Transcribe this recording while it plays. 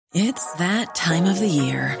It's that time of the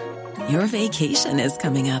year. Your vacation is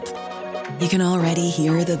coming up. You can already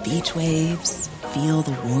hear the beach waves, feel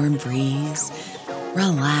the warm breeze,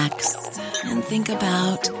 relax, and think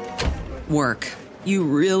about work. You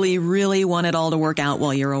really, really want it all to work out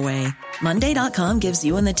while you're away. Monday.com gives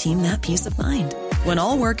you and the team that peace of mind. When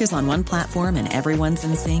all work is on one platform and everyone's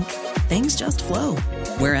in sync, things just flow.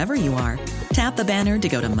 Wherever you are, tap the banner to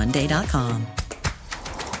go to Monday.com.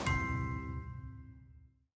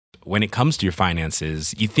 When it comes to your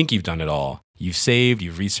finances, you think you've done it all. You've saved,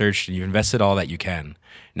 you've researched, and you've invested all that you can.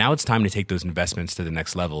 Now it's time to take those investments to the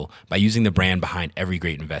next level by using the brand behind every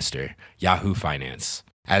great investor, Yahoo Finance.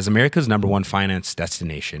 As America's #1 finance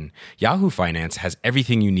destination, Yahoo Finance has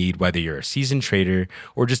everything you need, whether you're a seasoned trader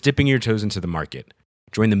or just dipping your toes into the market.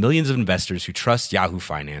 Join the millions of investors who trust Yahoo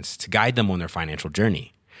Finance to guide them on their financial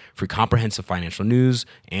journey. For comprehensive financial news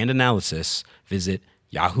and analysis, visit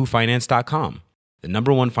yahoofinance.com. The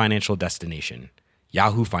 #1 financial destination,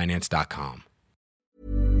 yahoofinance.com.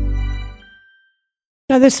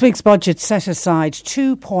 Now, this week's budget set aside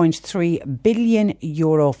 €2.3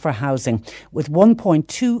 billion for housing, with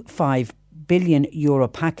 €1.25 billion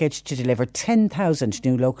package to deliver 10,000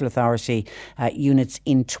 new local authority units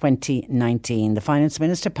in 2019. The Finance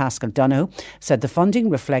Minister, Paschal Donohoe, said the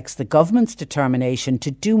funding reflects the government's determination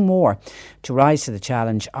to do more to rise to the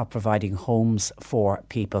challenge of providing homes for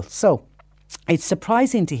people. So, it's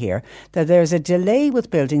surprising to hear that there's a delay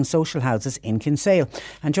with building social houses in Kinsale.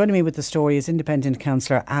 And joining me with the story is Independent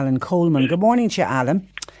Councillor Alan Coleman. Good morning to you, Alan.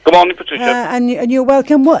 Good morning, Patricia. And you're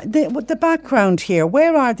welcome. What the background here?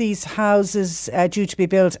 Where are these houses due to be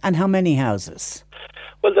built, and how many houses?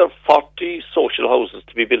 Well, there are 40 social houses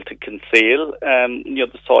to be built in Kinsale, near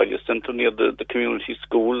the Soil Centre, near the community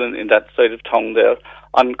school in that side of town there,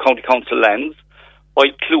 on County Council lands. By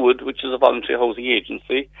Clwyd, which is a voluntary housing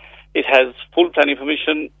agency. It has full planning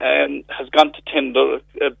permission and has gone to tender.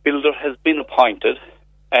 A builder has been appointed.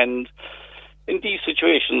 And in these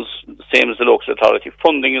situations, the same as the local authority,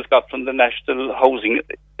 funding is got from the National Housing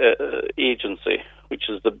Agency, which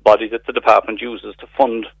is the body that the department uses to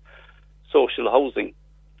fund social housing.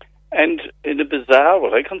 And in a bizarre,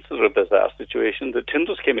 what I consider a bizarre situation, the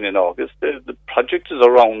tenders came in August. The project is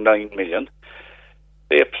around 9 million.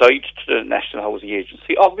 They applied to the National Housing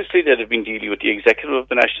Agency. Obviously, they'd have been dealing with the executive of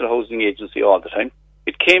the National Housing Agency all the time.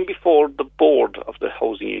 It came before the board of the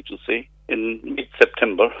housing agency in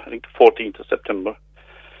mid-September, I think the 14th of September.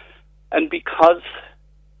 And because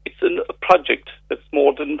it's a project that's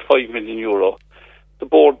more than €5 million, the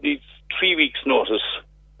board needs 3 weeks' notice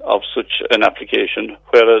of such an application,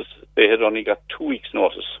 whereas they had only got 2 weeks'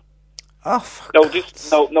 notice. Now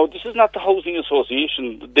this is not the Housing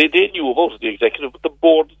Association. They knew about it, the executive, but the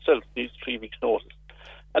board itself needs 3 weeks' notice.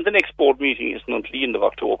 And the next board meeting isn't until the end of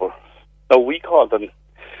October. Now we called them.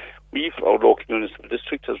 Our local municipal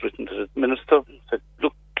district has written to the minister and said,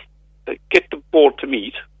 look, get the board to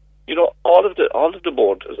meet. You know, all of the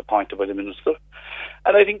board is appointed by the minister.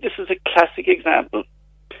 And I think this is a classic example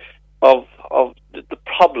of the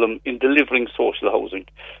problem in delivering social housing.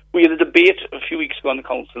 We had a debate a few weeks ago on the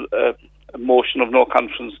council, a motion of no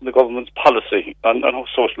confidence in the government's policy on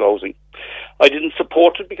social housing. I didn't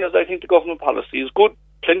support it because I think the government policy is good.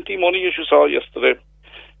 Plenty of money, as you saw yesterday.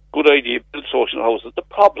 Good idea, build social houses. The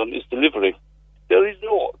problem is delivery.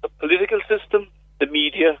 The political system, the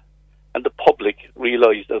media and the public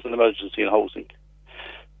realise there's an emergency in housing.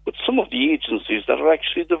 But some of the agencies that are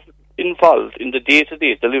actually involved in the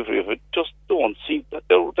day-to-day delivery of it just don't seem that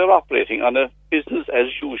they're operating on a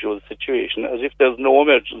business-as-usual situation, as if there's no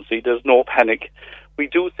emergency, there's no panic. We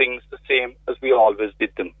do things the same as we always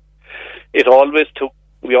did them.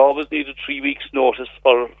 We always needed 3 weeks' notice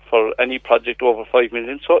for any project over 5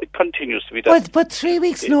 million, so it continues to be that. But 3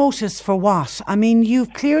 weeks' notice for what? I mean,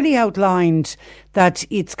 you've clearly outlined that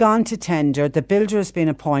it's gone to tender, the builder has been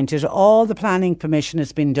appointed, all the planning permission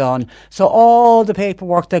has been done, so all the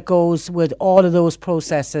paperwork that goes with all of those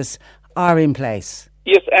processes are in place.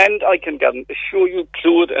 Yes, and I can assure you,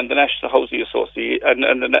 Clwyd and the National Housing Association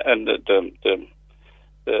and the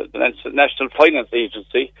National Finance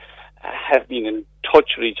Agency have been in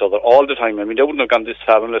touch with each other all the time. I mean, they wouldn't have gone this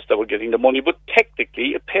far unless they were getting the money. But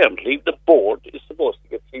technically, apparently, the board is supposed to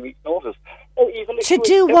get 3 weeks' notice. To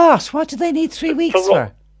do what? What do they need 3 weeks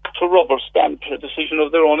for? To rubber stamp a decision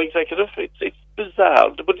of their own executive. It's bizarre,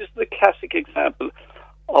 but this is a classic example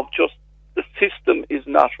of just the system is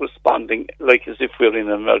not responding like as if we're in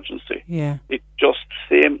an emergency. Yeah. It's just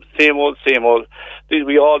same old.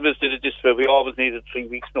 We always did it this way. We always needed 3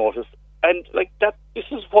 weeks' notice. And like that, this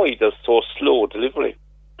is why there's so slow delivery.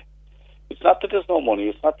 It's It's not that there's no money.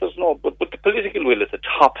 It's not there's no, but the political will at the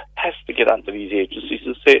top has to get onto these agencies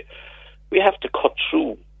and say we have to cut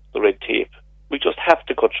through the red tape. We just have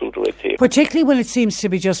to cut through the red tape. Particularly when it seems to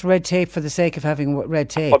be just red tape for the sake of having red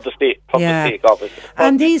tape. For the sake of it.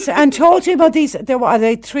 And talk to me about these. Are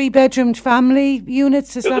they 3-bedroom family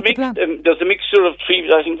units? Is that the plan? There's a mixture of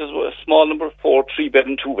three. I think there's a small number of 4 3-bed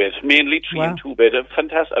and 2-bed. Mainly 3 and 2-bed.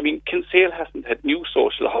 Fantastic. I mean, Kinsale hasn't had new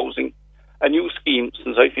social housing, a new scheme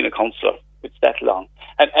since I've been a councillor. It's that long.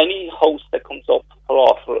 And any house that comes up for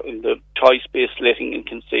offer in the choice-based letting in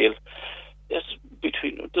Kinsale,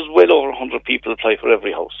 there's well over 100 people apply for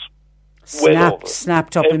every house.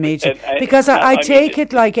 Snapped up immediately. Because I take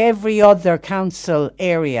it like every other council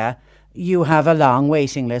area, you have a long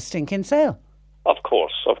waiting list in Kinsale. Of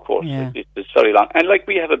course. Yeah. It's very long. And like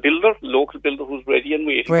we have a local builder who's ready and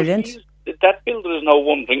waiting. Brilliant. That builder is now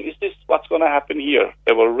wondering, is this what's going to happen here?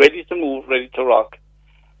 They were ready to move, ready to rock.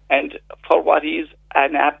 And for what is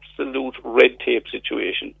an absolute red tape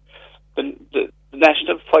situation, the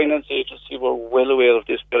National Finance Agency were well aware of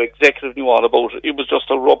this. Their executive knew all about it. It was just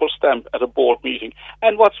a rubber stamp at a board meeting.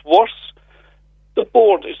 And what's worse, the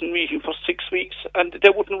board isn't meeting for 6 weeks, and they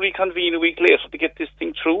wouldn't reconvene a week later to get this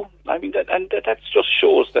thing through. I mean, that just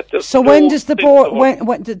shows that there's. So when does the board?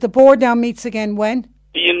 When the board now meets again? When?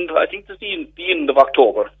 I think it's the end of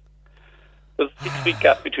October. There's a 6-week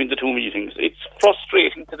gap between the two meetings. It's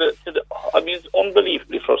frustrating it's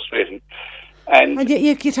unbelievably frustrating. And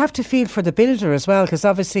you'd have to feel for the builder as well, because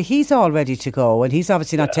obviously he's all ready to go, and he's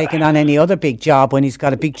obviously not taking on any other big job when he's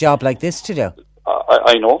got a big job like this to do.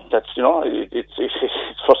 I know that's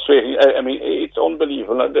it's frustrating. I mean, it's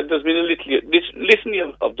unbelievable. There's been a litany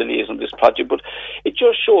of delays on this project, but it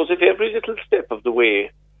just shows if every little step of the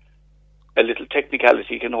way, a little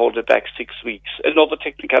technicality can hold it back 6 weeks, another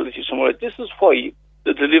technicality somewhere. This is why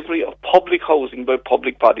the delivery of public housing by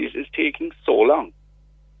public bodies is taking so long.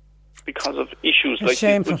 Because of issues like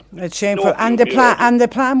shameful. It's shameful. And the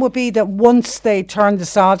plan would be that once they turn the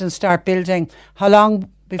sod and start building, how long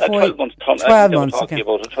before? 12 months. 12 months. Okay.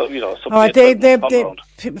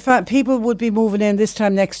 People would be moving in this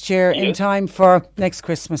time next year in time for next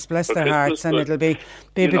Christmas. Bless their hearts, and it'll be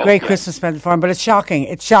a great Christmas for them. But it's shocking.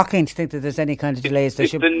 It's shocking to think that there's any kind of delays.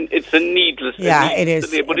 It's a needless. It is.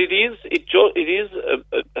 Delay, but it is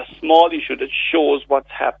a small issue that shows what's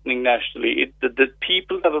happening nationally. The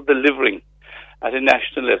people that are delivering at a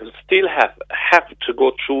national level still have to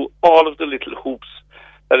go through all of the little hoops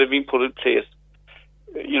that have been put in place.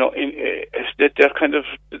 You know, they're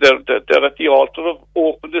at the altar of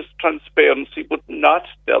openness, transparency, but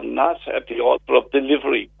they're not at the altar of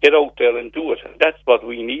delivery. Get out there and do it. That's what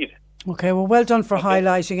we need. Okay, well done for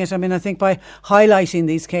highlighting it. I mean, I think by highlighting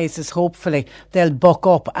these cases, hopefully they'll buck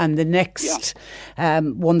up, and the next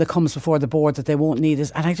one that comes before the board that they won't need is,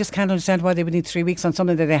 and I just can't understand why they would need 3 weeks on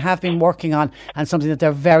something that they have been working on and something that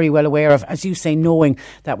they're very well aware of, as you say, knowing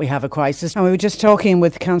that we have a crisis. And we were just talking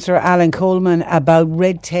with Councillor Alan Coleman about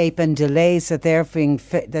red tape and delays that they're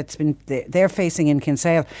facing in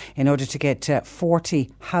Kinsale in order to get 40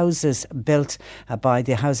 houses built by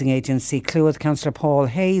the housing agency Clúid. Councillor Paul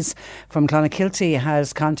Hayes from Clonakilty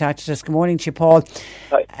has contacted us. Good morning to you, Paul.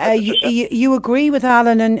 Hi. You agree with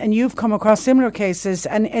Alan, and you've come across similar cases,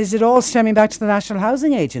 and is it all stemming back to the National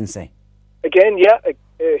Housing Agency? Again,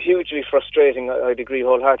 hugely frustrating. I'd agree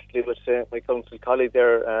wholeheartedly with my council colleague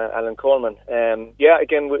there, Alan Coleman.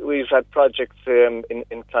 Again, we've had projects in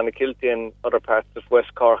Clonakilty and other parts of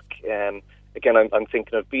West Cork. Again, I'm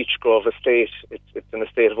thinking of Beechgrove Estate. It's an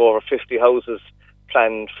estate of over 50 houses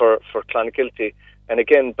planned for Clonakilty. And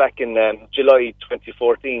again, back in July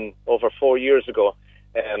 2014, over 4 years ago,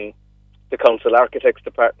 the Council Architects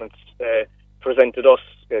Department presented us,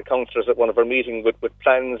 councillors, at one of our meetings with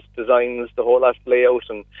plans, designs, the whole layout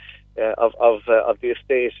and of the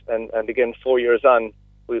estate. And again, 4 years on,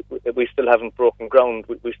 we still haven't broken ground.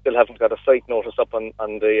 We still haven't got a site notice up on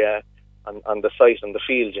the site, on the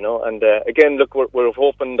field, you know. And again, look, we're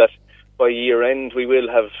hoping that by year end we will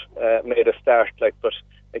have made a start. But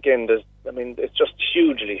again, it's just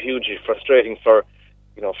hugely frustrating for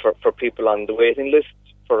people on the waiting list,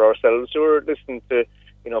 for ourselves who are listening to,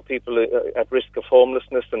 people at risk of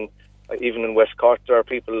homelessness, and even in West Cork there are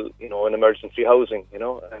people, in emergency housing,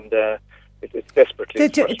 and it's desperately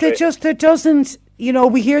frustrating. There doesn't,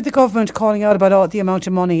 we hear the government calling out about all the amount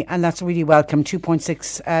of money, and that's really welcome.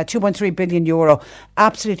 2.3 billion euro,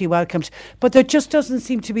 absolutely welcomed. But there just doesn't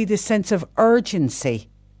seem to be this sense of urgency.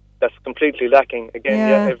 That's completely lacking.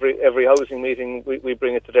 Again, every housing meeting we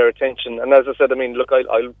bring it to their attention. And as I said, look,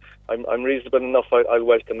 I'm reasonable enough. I'll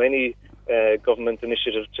welcome any government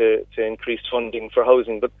initiative to increase funding for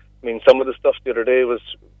housing. But mean, some of the stuff the other day was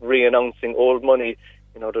re-announcing old money.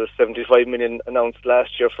 There was 75 million announced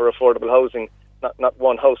last year for affordable housing. Not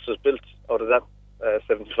one house was built out of that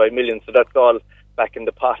 75 million. So that's all back in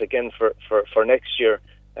the pot again for next year.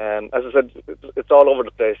 As I said, it's all over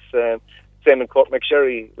the place. Same in Cork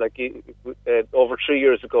McSherry. Over 3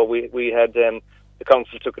 years ago, we had the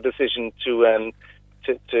council took a decision to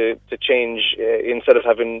change instead of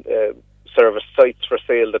having service sites for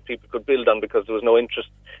sale that people could build on because there was no interest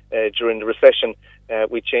during the recession.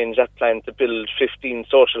 We changed that plan to build 15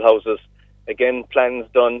 social houses. Again, plans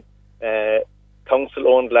done.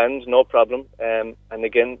 Council-owned land, no problem. And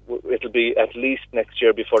again, it'll be at least next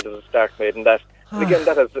year before there's a start made in that. And again,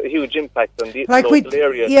 that has a huge impact on the local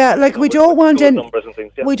area. Yeah, we don't want numbers and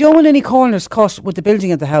things, we don't want any corners cut with the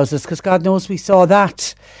building of the houses, because God knows we saw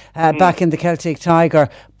that back in the Celtic Tiger.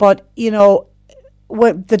 But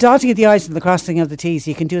the dotting of the I's and the crossing of the T's,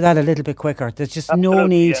 you can do that a little bit quicker. There's just no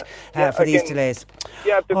need for these delays.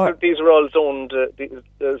 Yeah, these are all zoned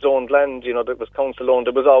land, that was council owned.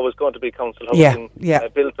 There was always going to be council housing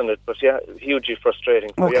built on it, but hugely frustrating.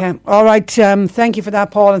 Okay, all right. Thank you for that,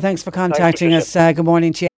 Paul, and thanks for contacting us. Good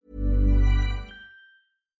morning to you.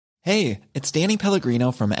 Hey, it's Danny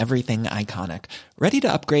Pellegrino from Everything Iconic. Ready to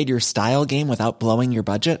upgrade your style game without blowing your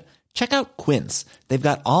budget? Check out Quince. They've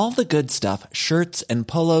got all the good stuff, shirts and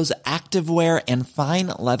polos, activewear, and fine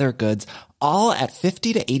leather goods, all at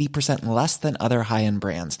 50 to 80% less than other high-end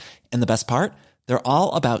brands. And the best part? They're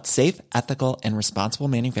all about safe, ethical, and responsible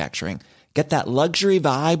manufacturing. Get that luxury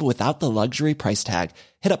vibe without the luxury price tag.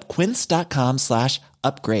 Hit up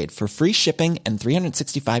quince.com/upgrade for free shipping and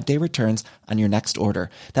 365-day returns on your next order.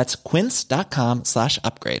 That's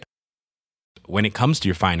quince.com/upgrade. When it comes to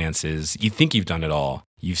your finances, you think you've done it all.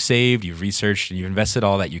 You've saved, you've researched, and you've invested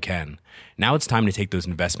all that you can. Now it's time to take those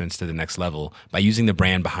investments to the next level by using the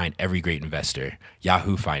brand behind every great investor,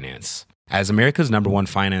 Yahoo Finance. As America's #1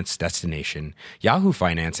 finance destination, Yahoo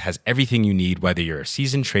Finance has everything you need, whether you're a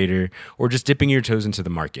seasoned trader or just dipping your toes into the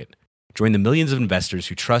market. Join the millions of investors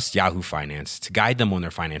who trust Yahoo Finance to guide them on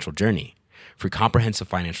their financial journey. For comprehensive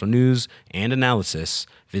financial news and analysis,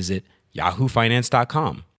 visit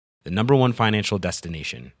yahoofinance.com, the #1 financial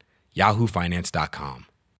destination, yahoofinance.com.